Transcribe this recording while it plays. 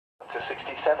to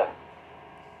 67.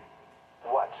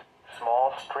 What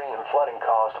small stream flooding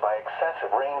caused by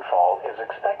excessive rainfall is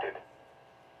expected?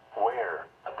 Where?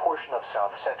 A portion of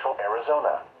south central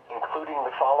Arizona, including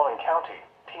the following county: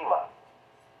 Pima.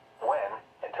 When?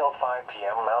 Until 5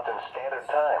 p.m. Mountain Standard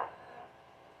Time.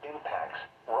 Impacts: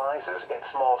 rises in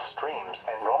small streams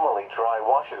and normally dry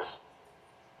washes.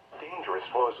 Dangerous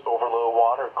flows over low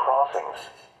water crossings.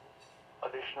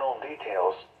 Additional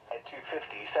details: at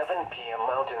 2:57 p.m.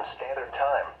 Mountain Standard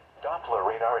Time, Doppler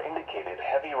radar indicated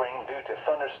heavy rain due to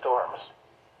thunderstorms.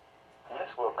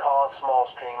 This will cause small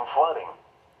stream flooding.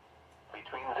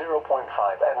 Between 0.5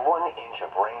 and 1 inch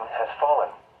of rain has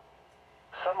fallen.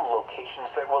 Some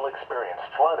locations that will experience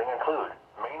flooding include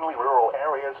mainly rural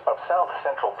areas of south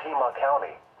central Pima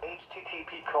County.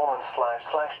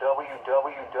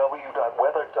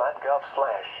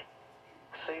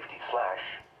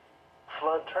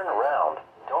 http://www.weather.gov/safety/flood turnaround.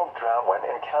 Don't drown when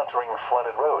encountering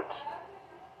flooded roads.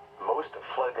 Most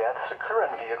flood deaths occur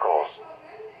in vehicles.